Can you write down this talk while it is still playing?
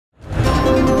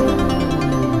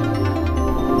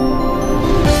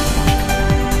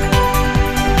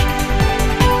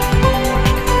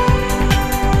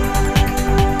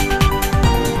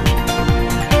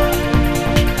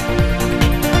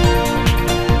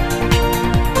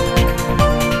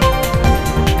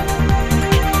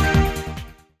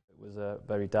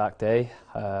very dark day.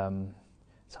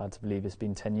 It's hard to believe it's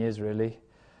been 10 years really.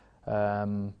 But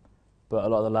a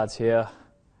lot of the lads here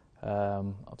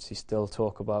obviously still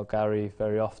talk about Gary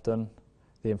very often,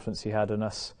 the influence he had on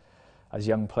us as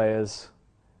young players,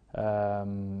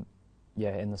 in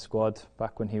the squad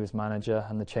back when he was manager,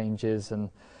 and the changes, and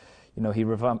he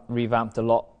revamped a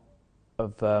lot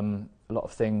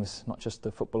of things, not just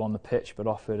the football on the pitch but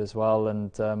off it as well,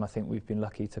 and I think we've been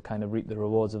lucky to kind of reap the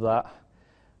rewards of that,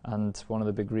 and one of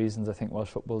the big reasons I think Welsh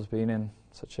football's been in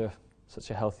such a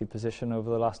healthy position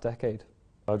over the last decade.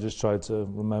 I just tried to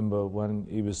remember when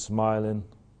he was smiling,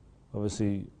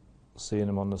 obviously seeing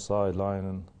him on the sideline,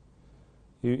 and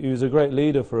he was a great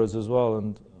leader for us as well,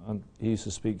 and he used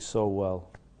to speak so well.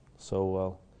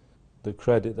 The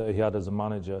credit that he had as a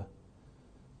manager,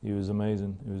 he was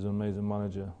amazing. He was an amazing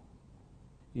manager.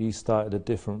 He started a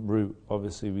different route.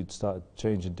 Obviously, we'd started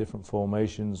changing different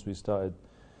formations. We started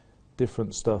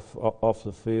different stuff off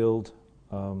the field.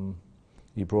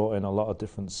 He brought in a lot of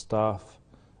different staff,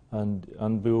 and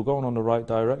we were going on the right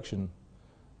direction.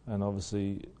 And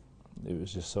obviously, it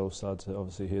was just so sad to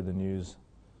obviously hear the news.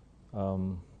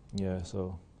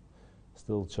 So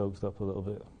still choked up a little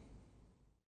bit.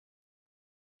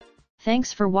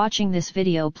 Thanks for watching this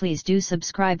video. Please do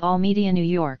subscribe All Media New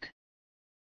York.